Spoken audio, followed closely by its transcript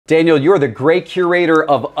Daniel, you're the great curator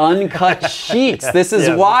of Uncut sheets. This is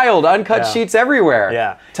wild. Uncut sheets everywhere.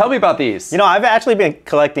 Yeah. Tell me about these. You know, I've actually been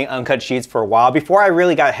collecting Uncut sheets for a while. Before I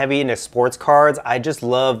really got heavy into sports cards, I just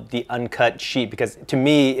love the Uncut sheet because to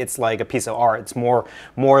me, it's like a piece of art. It's more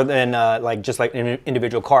than just like an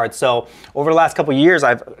individual card. So over the last couple of years,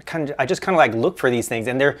 I just kind of like look for these things,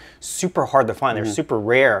 and they're super hard to find. They're super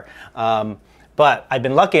rare. But I've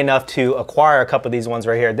been lucky enough to acquire a couple of these ones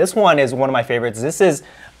right here. This one is one of my favorites. This is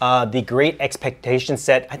the Great Expectation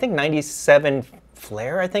set, I think 97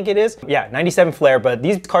 Flair, I think it is. Yeah, 97 Flair, but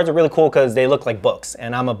these cards are really cool because they look like books,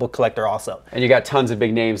 and I'm a book collector also. And you got tons of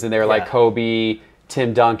big names in there like Kobe,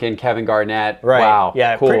 Tim Duncan, Kevin Garnett. Right. Wow.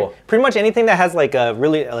 Yeah. Cool. Pretty much anything that has like a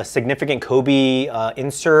really significant Kobe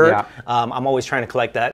insert. I'm always trying to collect that.